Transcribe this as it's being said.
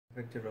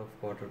Picture of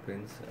quarter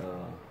pins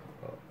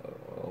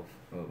of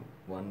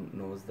one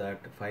knows that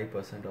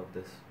 5% of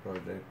this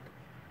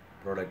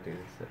product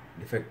is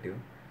defective.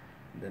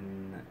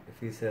 Then if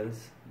he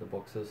sells the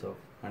boxes of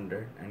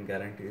 100 and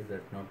guarantees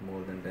that not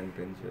more than 10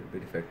 pins will be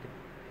defective,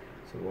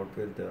 so what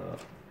will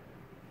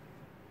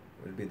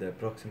be the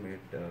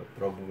approximate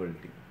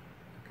probability,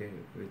 okay,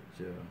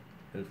 which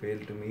will fail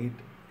to meet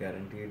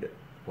guaranteed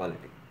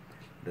quality.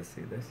 Let's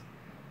see this.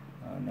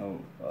 Now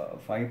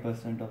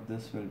 5% of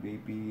this will be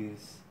P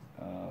is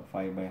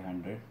 5 by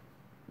 100,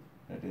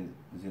 that is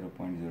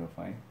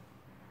 0.05,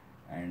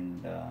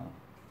 and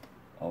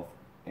of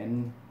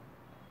N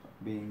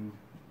being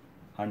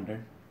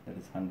 100, that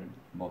is 100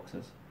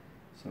 boxes,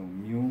 so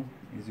mu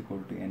is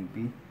equal to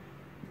NP,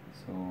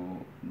 so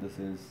this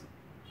is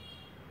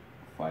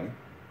 5,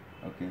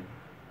 okay.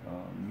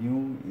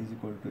 Mu is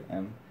equal to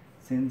M.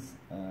 Since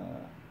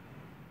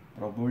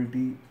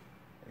probability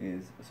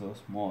is so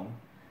small,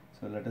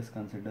 so let us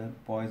consider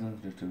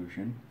Poisson's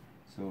distribution.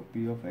 So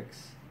P of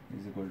x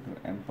is equal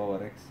to m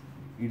power x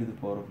e to the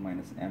power of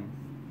minus m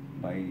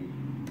by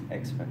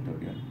x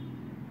factorial.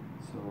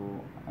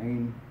 So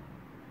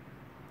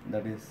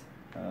that is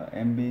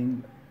m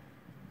being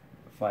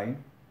 5,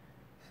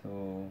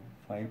 so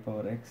 5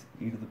 power x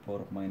e to the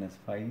power of minus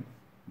 5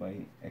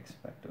 by x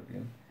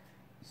factorial.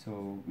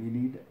 So we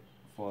need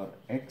for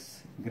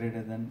x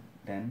greater than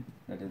 10,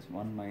 that is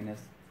 1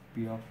 minus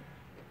p of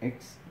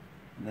x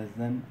less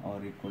than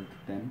or equal to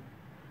 10.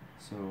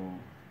 So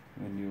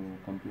when you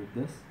compute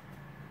this,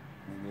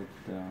 you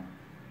get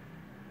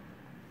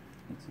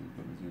x is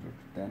equal to 0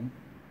 to 10,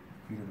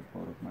 e to the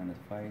power of minus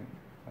 5,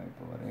 5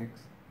 power x,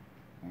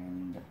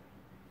 and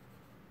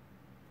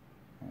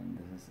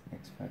this is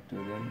x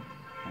factorial,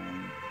 and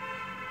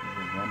this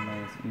is 1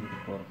 minus e to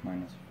the power of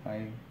minus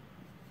 5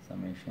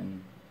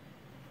 summation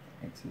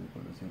x is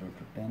equal to 0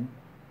 to 10,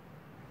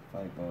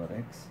 5 power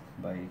x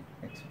by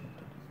x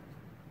factorial.